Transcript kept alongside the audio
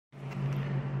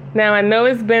Now, I know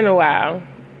it's been a while,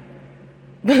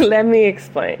 but let me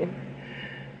explain.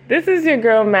 This is your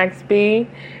girl, Max B,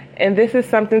 and this is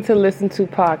Something to Listen to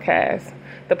podcast,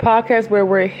 the podcast where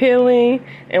we're healing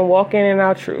and walking in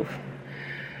our truth.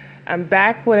 I'm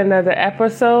back with another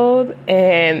episode,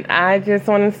 and I just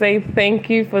want to say thank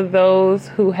you for those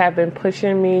who have been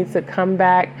pushing me to come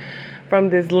back from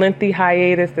this lengthy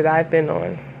hiatus that I've been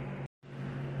on.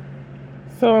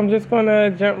 So I'm just going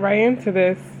to jump right into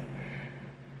this.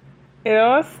 It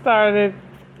all started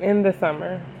in the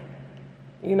summer.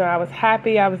 You know, I was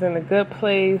happy. I was in a good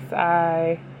place.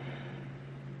 I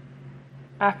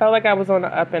felt like I was on the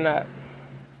up and up.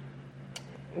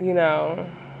 You know,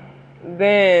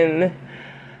 then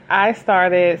I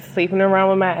started sleeping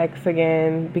around with my ex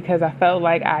again because I felt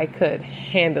like I could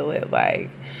handle it.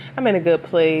 Like, I'm in a good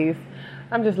place.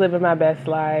 I'm just living my best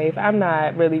life. I'm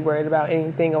not really worried about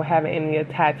anything or having any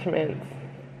attachments.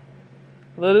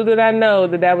 Little did I know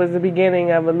that was the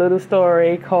beginning of a little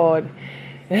story called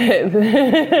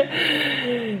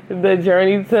The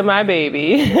Journey to My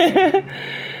Baby. You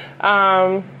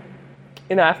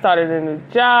know, I started a new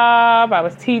job. I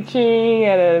was teaching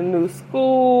at a new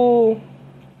school.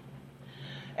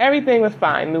 Everything was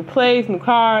fine. New place, new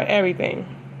car, everything.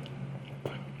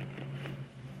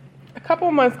 A couple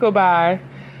of months go by.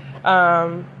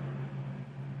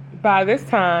 By this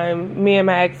time, me and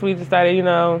my ex, we just started, you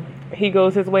know, he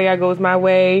goes his way, I goes my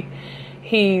way.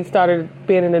 He started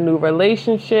being in a new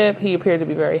relationship. He appeared to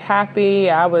be very happy.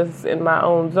 I was in my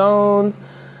own zone.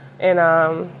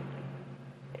 And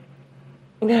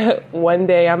one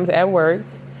day I'm at work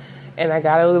and I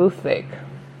got a little sick.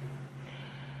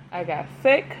 I got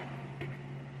sick,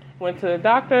 went to the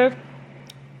doctor,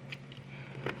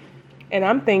 and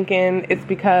I'm thinking it's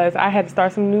because I had to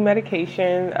start some new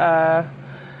medication.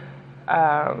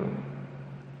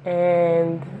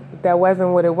 And that wasn't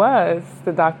what it was.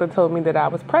 The doctor told me that I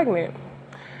was pregnant.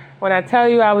 When I tell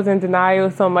you I was in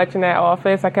denial so much in that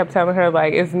office, I kept telling her,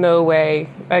 like, it's no way.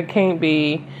 It can't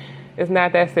be. It's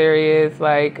not that serious.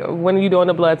 Like, when are you doing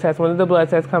the blood test? When did the blood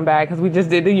test come back? Because we just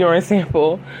did the urine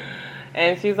sample.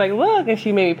 And she's like, look. And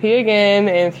she made me pee again.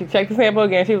 And she checked the sample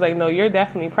again. She was like, no, you're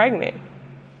definitely pregnant.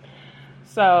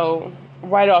 So,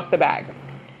 right off the bat,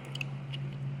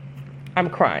 I'm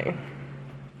crying.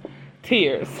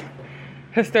 Tears.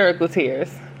 Hysterical tears,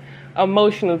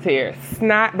 emotional tears,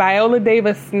 snot, Viola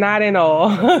Davis snot and all.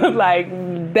 Like,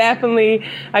 definitely,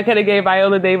 I could have gave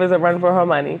Viola Davis a run for her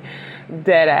money.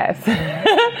 Dead ass.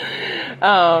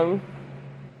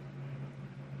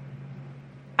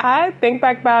 I think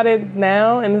back about it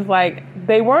now, and it's like,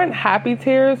 they weren't happy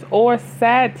tears or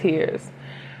sad tears.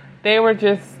 They were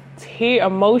just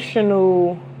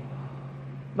emotional,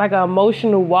 like an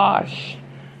emotional wash.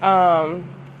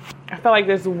 I felt like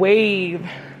this wave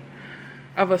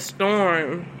of a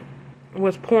storm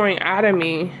was pouring out of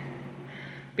me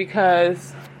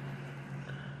because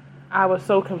I was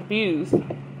so confused.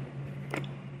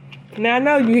 Now I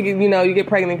know you get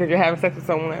pregnant because you're having sex with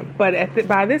someone, but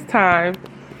by this time,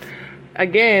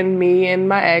 again, me and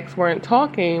my ex weren't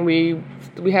talking. We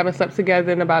haven't slept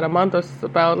together in about a month or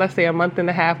about, let's say, a month and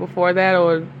a half before that,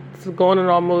 or it's going on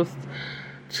almost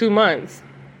 2 months.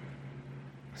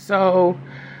 So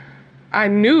I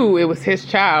knew it was his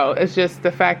child. It's just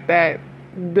the fact that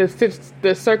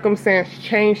the circumstance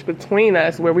changed between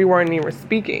us where we weren't even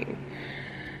speaking.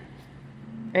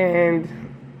 And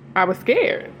I was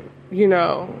scared, you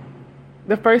know.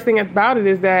 The first thing about it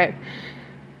is that,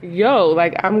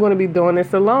 like, I'm going to be doing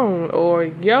this alone. Or,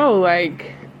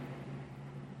 like,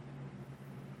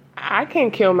 I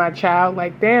can't kill my child.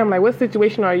 Like, damn, like, what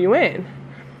situation are you in?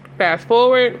 Fast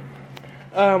forward.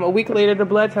 A week later, the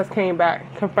blood test came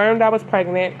back, confirmed I was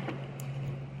pregnant.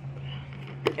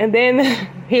 And then,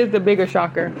 here's the bigger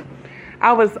shocker.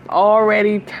 I was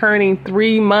already turning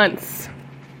 3 months.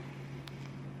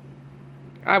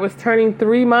 I was turning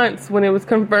 3 months when it was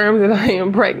confirmed that I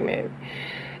am pregnant.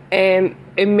 And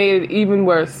it made it even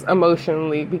worse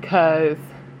emotionally because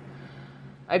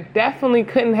I definitely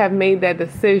couldn't have made that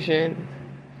decision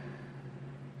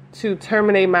to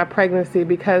terminate my pregnancy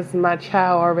because my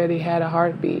child already had a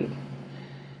heartbeat.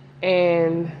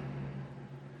 And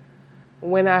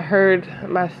when I heard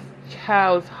my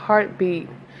child's heartbeat,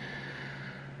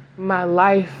 my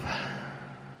life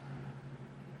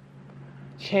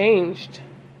changed.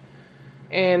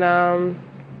 And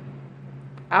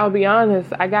I'll be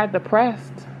honest, I got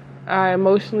depressed. I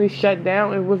emotionally shut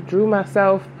down and withdrew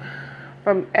myself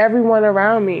from everyone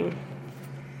around me.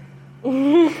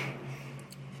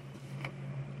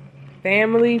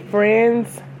 Family,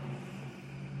 friends,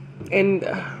 and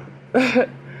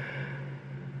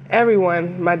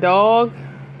everyone. My dog,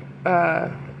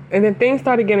 And then things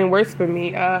started getting worse for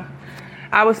me.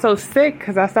 I was so sick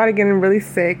because I started getting really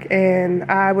sick, and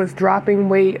I was dropping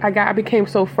weight. I became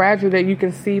so fragile that you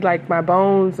can see like my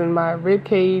bones and my rib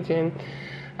cage, and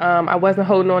I wasn't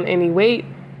holding on any weight.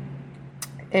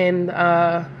 And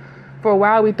for a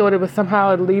while, we thought it was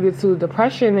somehow related to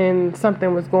depression and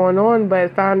something was going on,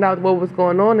 but found out what was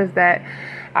going on is that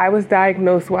I was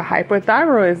diagnosed with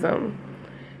hyperthyroidism.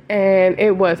 And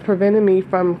it was preventing me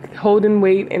from holding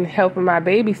weight and helping my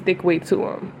baby stick weight to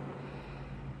him,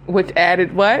 which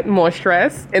added what? More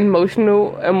stress,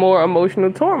 more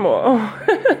emotional turmoil.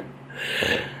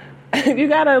 You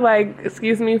gotta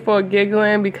excuse me for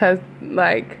giggling because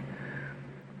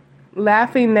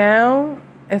laughing now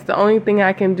is the only thing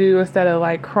I can do instead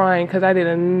of crying, because I did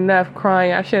enough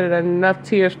crying. I shedded enough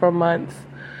tears for months.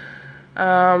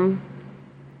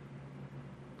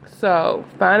 So,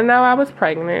 finding out I was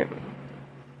pregnant,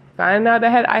 finding out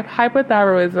that I had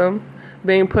hypothyroidism,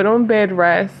 being put on bed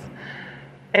rest,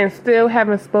 and still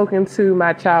haven't spoken to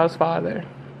my child's father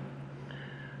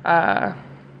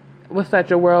was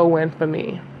such a whirlwind for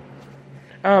me.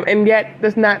 And yet,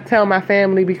 does not tell my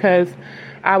family because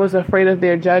I was afraid of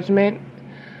their judgment.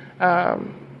 I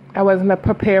wasn't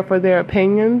prepared for their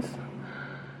opinions,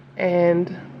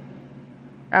 and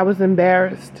I was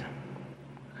embarrassed.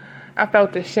 I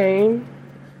felt ashamed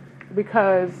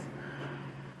because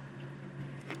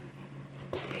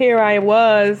here I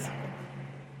was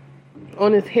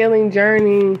on this healing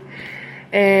journey,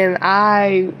 and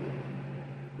I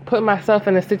put myself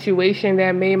in a situation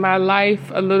that made my life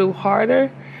a little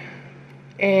harder.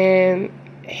 And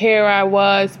here I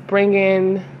was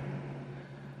bringing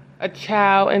a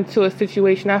child into a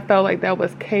situation I felt like that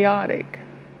was chaotic.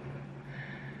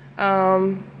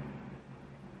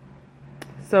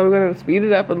 So we're going to speed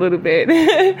it up a little bit.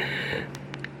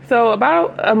 So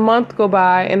about a month go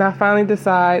by, and I finally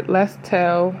decide, let's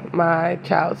tell my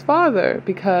child's father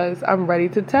because I'm ready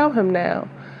to tell him now.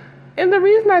 And the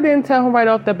reason I didn't tell him right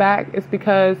off the bat is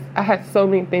because I had so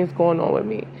many things going on with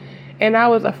me. And I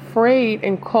was afraid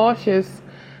and cautious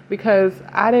because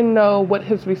I didn't know what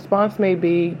his response may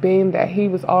be, being that he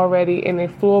was already in a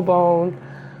full-blown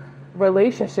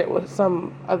relationship with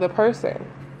some other person.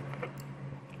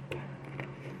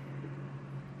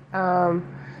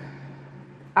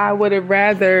 I would have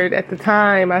rathered, at the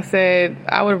time, I said,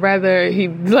 I would rather he,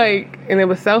 and it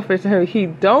was selfish to him, he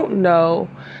don't know,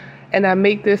 and I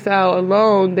make this out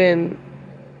alone, than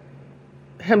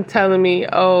him telling me,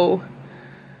 oh,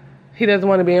 he doesn't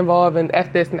want to be involved in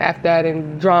F this and F that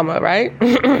and drama, right?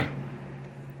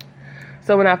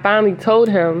 So when I finally told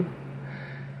him,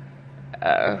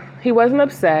 he wasn't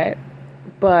upset,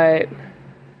 but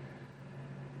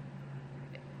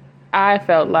I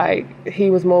felt like he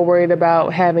was more worried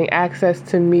about having access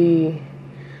to me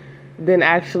than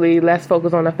actually, let's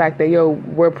focus on the fact that,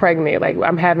 we're pregnant.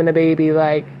 I'm having a baby.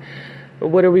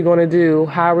 What are we going to do?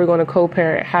 How are we going to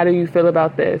co-parent? How do you feel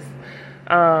about this?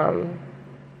 To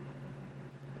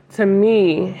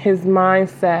me, his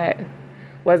mindset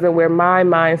wasn't where my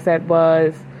mindset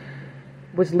was,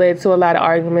 which led to a lot of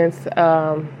arguments,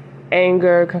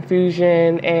 anger,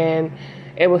 confusion, and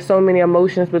it was so many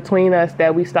emotions between us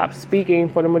that we stopped speaking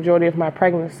for the majority of my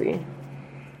pregnancy,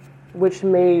 which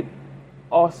made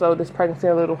also this pregnancy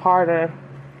a little harder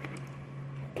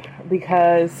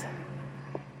because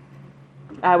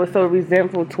I was so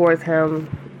resentful towards him.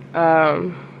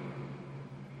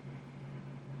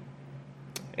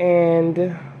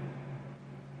 And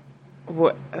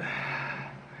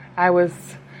I was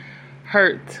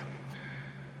hurt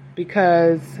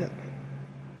because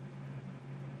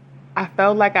I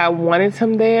felt like I wanted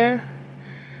him there,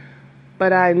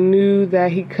 but I knew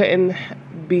that he couldn't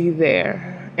be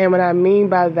there. And what I mean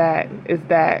by that is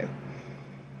that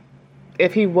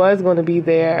if he was going to be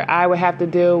there, I would have to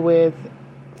deal with,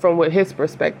 from what his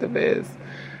perspective is,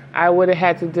 I would have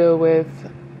had to deal with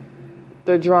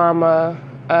the drama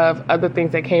of other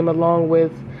things that came along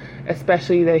with,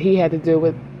 especially that he had to deal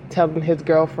with telling his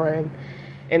girlfriend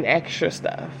and extra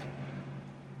stuff.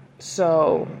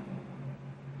 So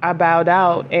I bowed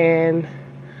out and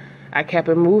I kept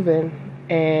it moving,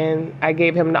 and I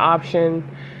gave him the option,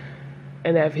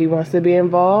 and if he wants to be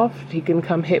involved, he can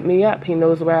come hit me up. He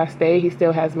knows where I stay. He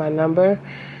still has my number,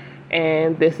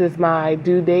 and this is my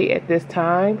due date at this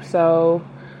time, so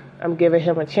I'm giving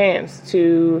him a chance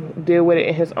to deal with it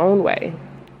in his own way.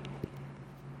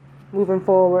 Moving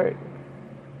forward.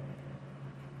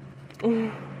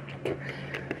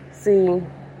 See,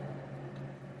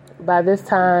 by this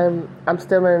time, I'm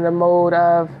still in the mode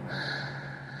of,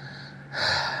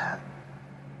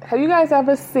 have you guys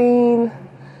ever seen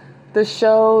the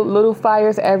show Little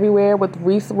Fires Everywhere with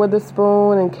Reese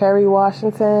Witherspoon and Kerry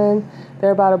Washington.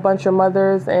 They're about a bunch of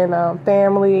mothers and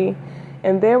family.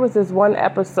 And there was this one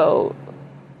episode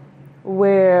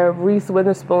where Reese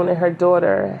Witherspoon and her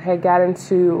daughter had got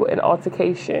into an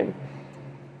altercation.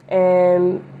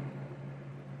 And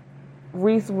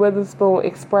Reese Witherspoon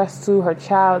expressed to her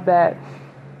child that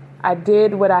I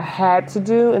did what I had to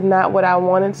do and not what I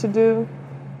wanted to do.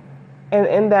 And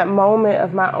in that moment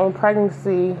of my own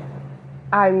pregnancy,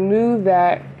 I knew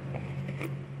that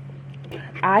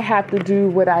I have to do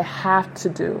what I have to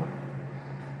do.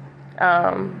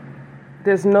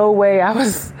 There's no way I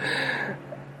was,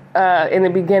 in the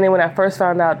beginning when I first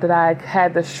found out that I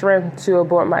had the strength to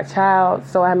abort my child.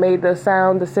 So I made the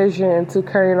sound decision to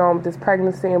carry on with this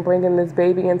pregnancy and bringing this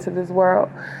baby into this world.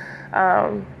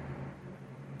 And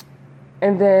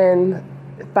then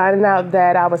finding out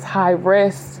that I was high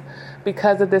risk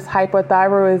because of this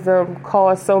hypothyroidism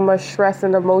caused so much stress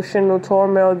and emotional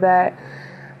turmoil that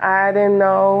I didn't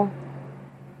know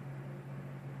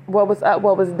what was up,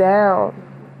 what was down.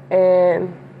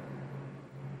 And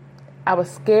I was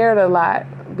scared a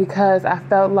lot because I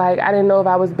felt like I didn't know if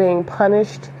I was being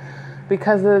punished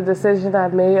because of the decision I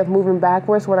made of moving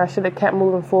backwards when I should have kept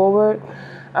moving forward.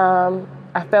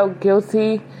 I felt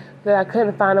guilty that I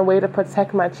couldn't find a way to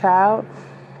protect my child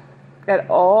at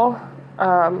all.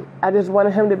 I just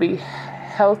wanted him to be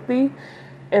healthy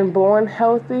and born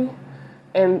healthy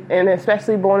and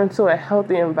especially born into a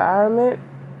healthy environment.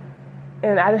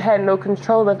 And I had no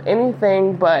control of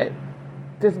anything but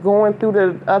just going through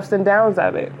the ups and downs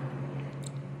of it.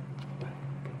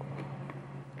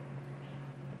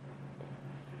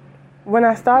 When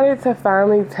I started to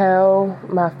finally tell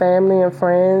my family and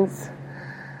friends,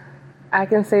 I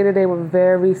can say that they were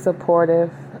very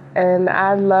supportive. And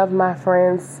I love my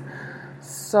friends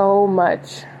so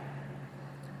much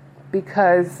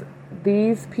because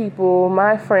these people,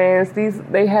 my friends,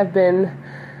 they have been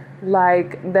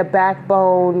like the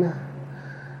backbone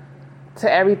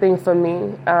to everything for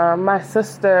me. My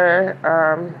sister,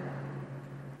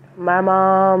 my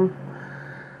mom,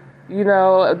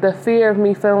 the fear of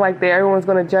me feeling like everyone's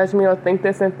going to judge me or think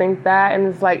this and think that. And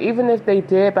it's like, even if they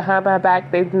did behind my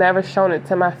back, they've never shown it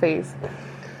to my face.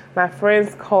 My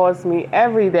friends calls me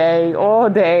every day, all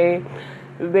day.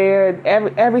 They're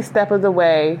every step of the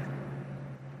way.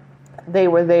 They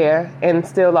were there and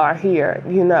still are here,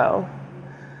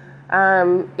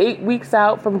 I'm 8 weeks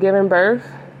out from giving birth.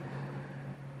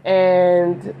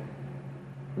 And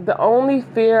the only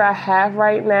fear I have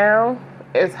right now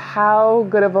is how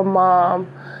good of a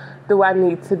mom do I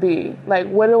need to be? Like,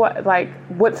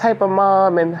 what type of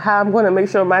mom and how I'm going to make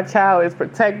sure my child is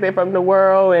protected from the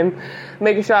world and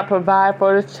making sure I provide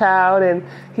for this child and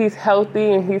he's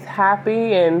healthy and he's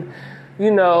happy and,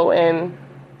 and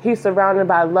he's surrounded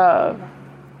by love,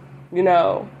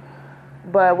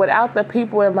 But without the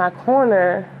people in my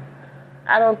corner,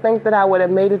 I don't think that I would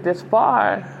have made it this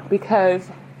far because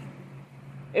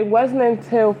it wasn't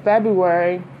until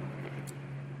February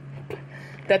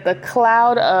that the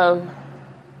cloud of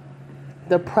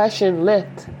depression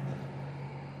lifted.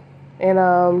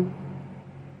 And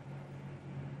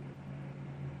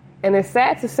it's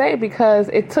sad to say because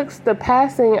it took the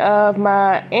passing of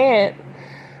my aunt.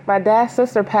 My dad's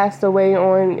sister passed away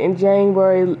in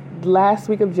January, last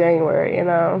week of January,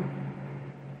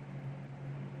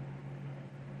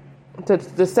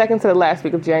 the second to the last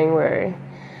week of January.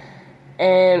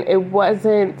 And it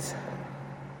wasn't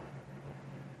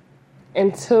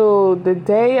until the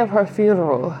day of her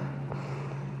funeral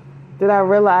that I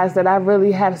realized that I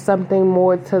really have something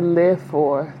more to live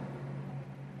for.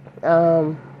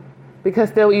 Because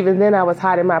still, even then, I was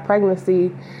hiding my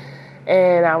pregnancy.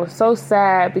 And I was so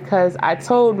sad because I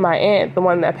told my aunt, the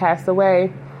one that passed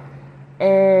away,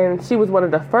 and she was one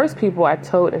of the first people I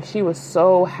told, and she was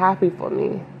so happy for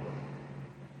me.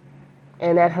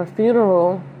 And at her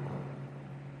funeral,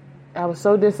 I was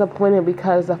so disappointed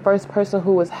because the first person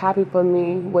who was happy for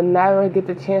me would never get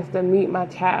the chance to meet my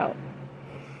child.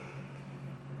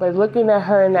 But looking at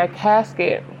her in that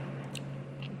casket,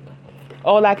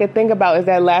 all I could think about is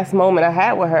that last moment I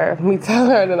had with her, me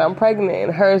telling her that I'm pregnant,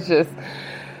 and hers just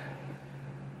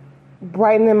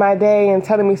brightening my day and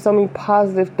telling me so many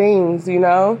positive things,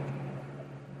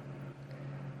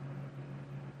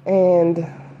 And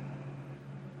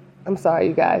I'm sorry,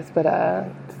 you guys, but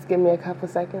just give me a couple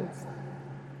seconds.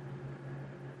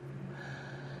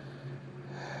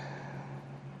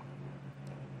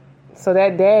 So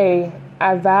that day,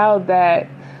 I vowed that,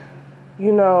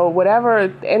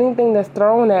 anything that's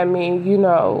thrown at me,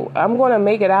 I'm going to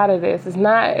make it out of this. It's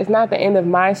not the end of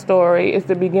my story. It's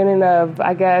the beginning of,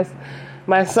 I guess,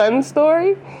 my son's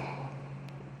story.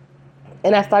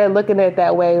 And I started looking at it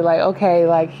that way, like, okay,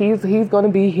 like he's going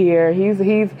to be here. He's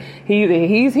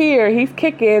here. He's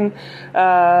kicking.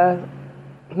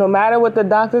 No matter what the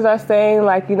doctors are saying,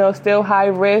 like, still high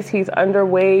risk. He's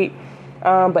underweight,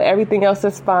 but everything else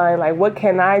is fine. Like, what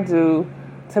can I do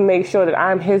to make sure that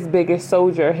I'm his biggest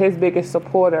soldier, his biggest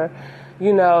supporter?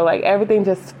 Like everything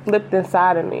just flipped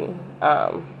inside of me.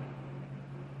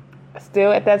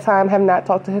 Still at that time have not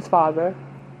talked to his father.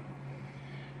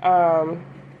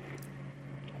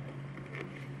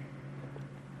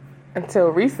 Until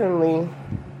recently,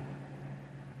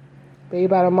 maybe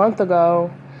about a month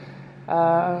ago,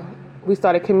 we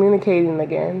started communicating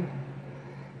again.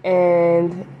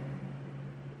 And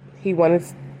he wanted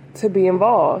to be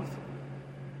involved.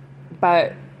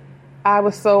 But I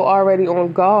was so already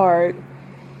on guard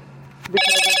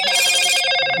because of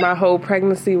how my whole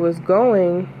pregnancy was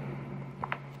going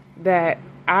that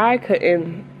I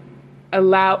couldn't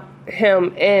allow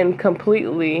him in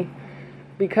completely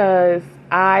because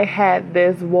I had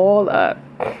this wall up.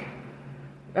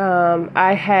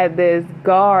 I had this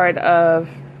guard of,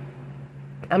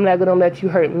 I'm not going to let you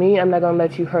hurt me. I'm not going to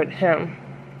let you hurt him.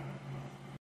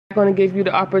 I'm going to give you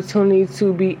the opportunity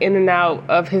to be in and out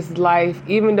of his life,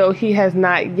 even though he has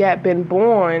not yet been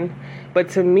born. But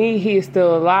to me, he is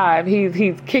still alive.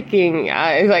 He's kicking.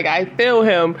 I feel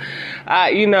him.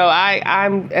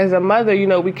 I'm as a mother,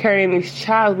 we carrying these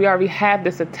child. We already have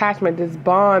this attachment, this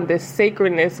bond, this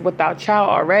sacredness with our child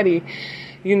already,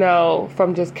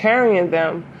 from just carrying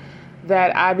them,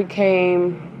 that I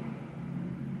became,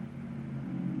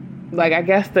 like, I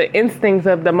guess the instincts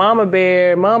of the mama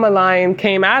bear, mama lion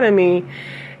came out of me,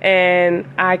 and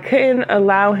I couldn't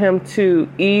allow him to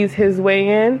ease his way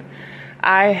in.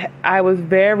 I was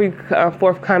very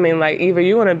forthcoming, like, either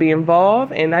you're going to be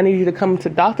involved and I need you to come to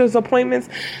doctor's appointments.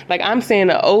 Like, I'm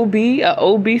saying an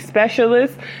OB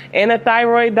specialist, and a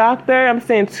thyroid doctor. I'm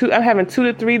having 2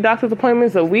 to 3 doctor's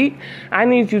appointments a week. I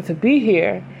need you to be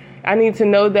here. I need to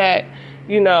know that,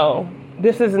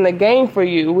 this isn't a game for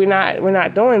you. We're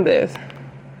not doing this.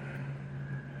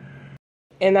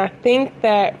 And I think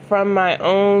that from my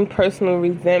own personal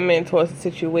resentment towards the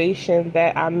situation,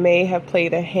 that I may have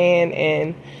played a hand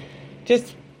in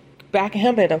just backing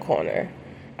him in a corner.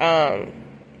 Our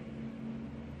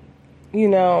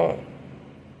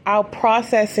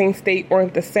processing state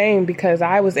weren't the same because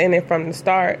I was in it from the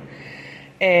start.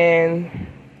 And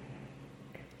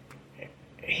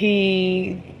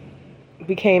he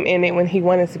became in it when he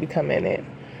wanted to become in it.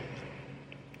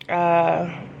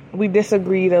 We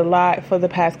disagreed a lot for the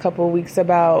past couple of weeks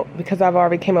because I've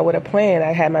already came up with a plan.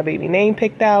 I had my baby name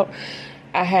picked out.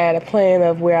 I had a plan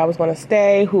of where I was going to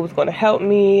stay, who was going to help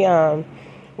me,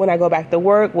 when I go back to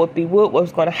work, what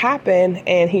was going to happen.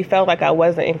 And he felt like I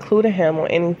wasn't including him on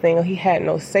anything, or he had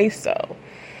no say so.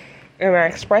 And I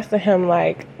expressed to him,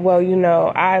 like, well,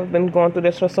 I've been going through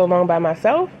this for so long by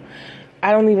myself.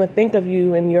 I don't even think of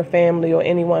you and your family or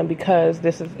anyone because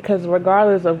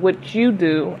regardless of what you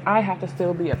do, I have to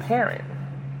still be a parent.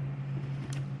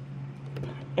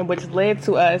 And which led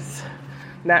to us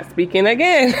not speaking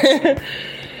again.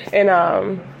 And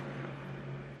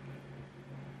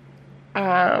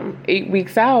 8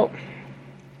 weeks out,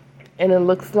 and it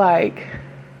looks like,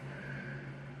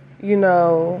 I don't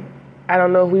know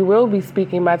if we will be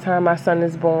speaking by the time my son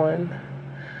is born.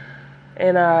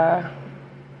 And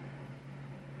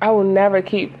I will never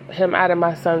keep him out of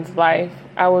my son's life.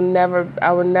 I will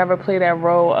never play that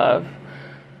role of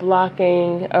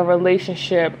blocking a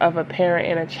relationship of a parent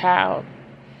and a child.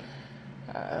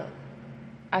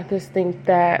 I just think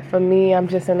that for me, I'm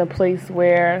just in a place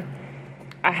where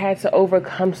I had to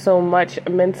overcome so much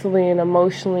mentally and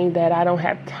emotionally that I don't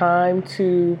have time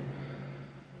to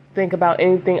think about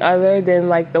anything other than,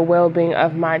 like, the well-being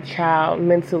of my child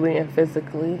mentally and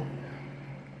physically.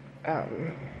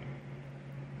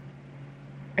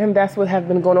 And that's what has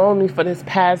been going on with me for this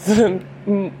past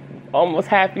almost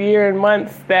half year and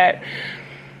months, that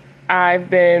I've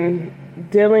been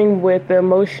dealing with the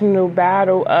emotional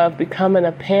battle of becoming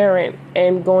a parent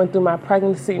and going through my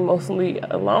pregnancy mostly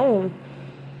alone,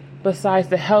 besides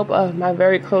the help of my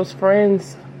very close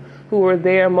friends who were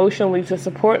there emotionally to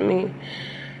support me.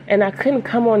 And I couldn't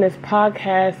come on this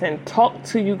podcast and talk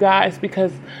to you guys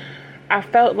because I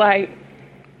felt like,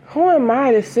 who am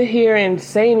I to sit here and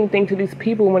say anything to these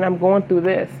people when I'm going through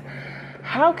this?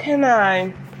 How can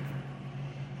I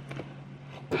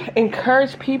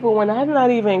encourage people when I'm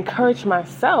not even encourage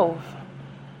myself?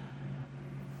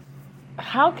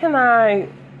 How can I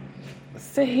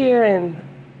sit here and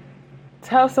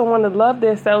tell someone to love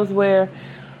themselves where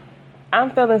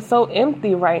I'm feeling so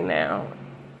empty right now?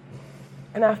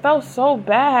 And I felt so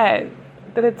bad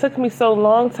that it took me so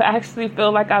long to actually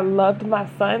feel like I loved my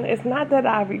son. It's not that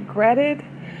I regretted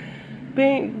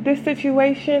being this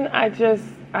situation. I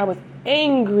was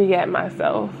angry at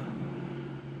myself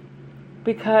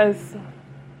because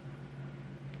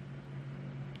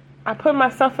I put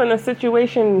myself in a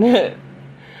situation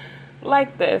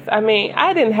like this. I mean,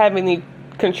 I didn't have any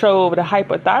control over the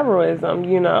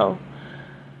hypothyroidism,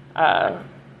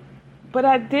 but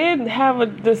I did have a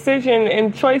decision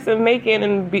and choice of making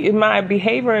in my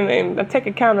behavior, and I take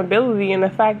accountability in the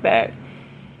fact that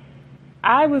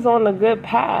I was on a good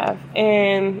path,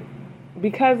 and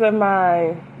because of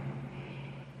my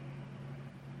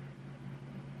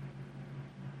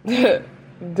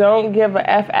don't give a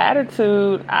F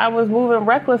attitude, I was moving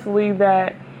recklessly,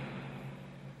 that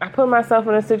I put myself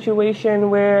in a situation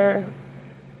where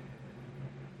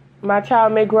my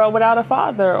child may grow up without a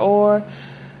father, or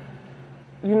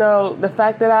the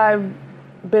fact that I've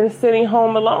been sitting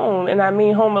home alone. And I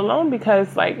mean home alone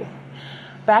because, like,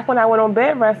 back when I went on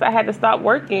bed rest, I had to stop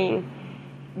working.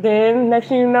 Then next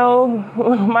thing you know,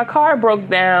 my car broke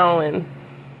down, and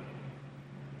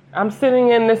I'm sitting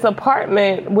in this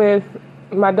apartment with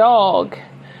my dog,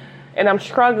 and I'm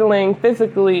struggling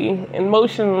physically,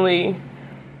 emotionally,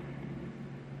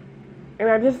 and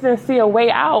I just didn't see a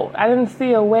way out. I didn't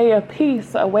see a way of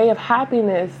peace, a way of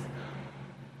happiness,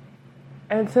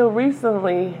 until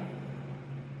recently.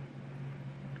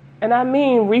 And I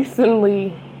mean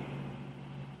recently.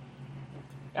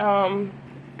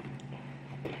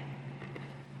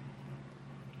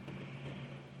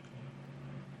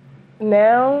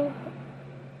 Now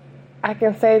I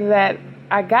can say that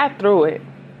I got through it.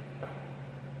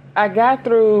 I got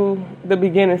through the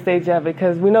beginning stage of it,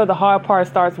 because we know the hard part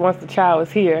starts once the child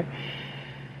is here.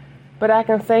 But I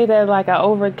can say that, like, I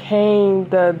overcame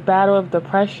the battle of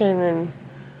depression,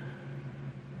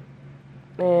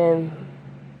 and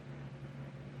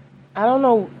I don't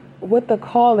know what to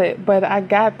call it, but I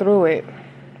got through it.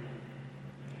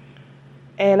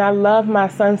 And I love my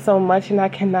son so much, and I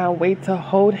cannot wait to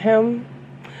hold him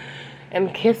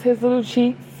and kiss his little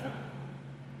cheeks.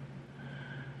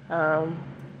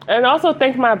 And also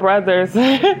thank my brothers.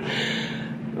 I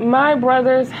love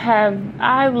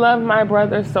my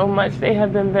brothers so much. They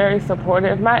have been very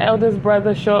supportive. My eldest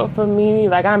brother showed up for me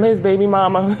like I'm his baby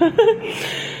mama.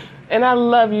 And I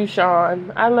love you,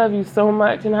 Sean. I love you so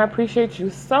much, and I appreciate you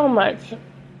so much.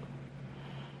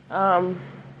 My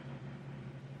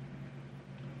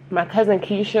cousin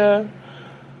Keisha,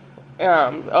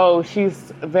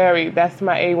 that's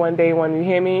my A1 day one, you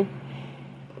hear me?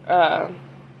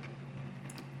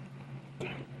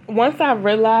 Once I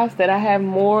realized that I have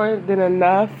more than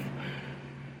enough,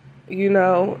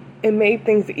 it made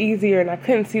things easier, and I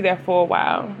couldn't see that for a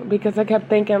while because I kept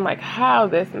thinking, like, how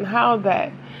this and how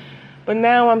that. But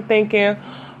now I'm thinking,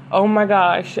 oh my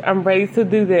gosh, I'm ready to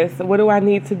do this. What do I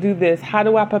need to do this? How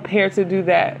do I prepare to do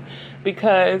that?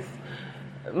 Because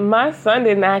my son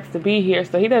didn't ask to be here,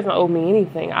 so he doesn't owe me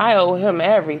anything. I owe him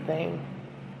everything.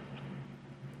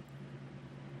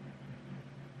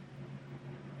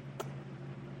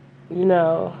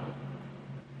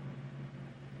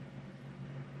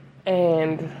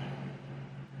 And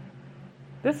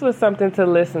this was something to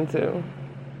listen to.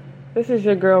 This is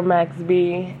your girl, Max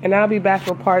B, and I'll be back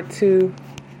for part 2.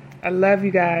 I love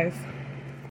you guys.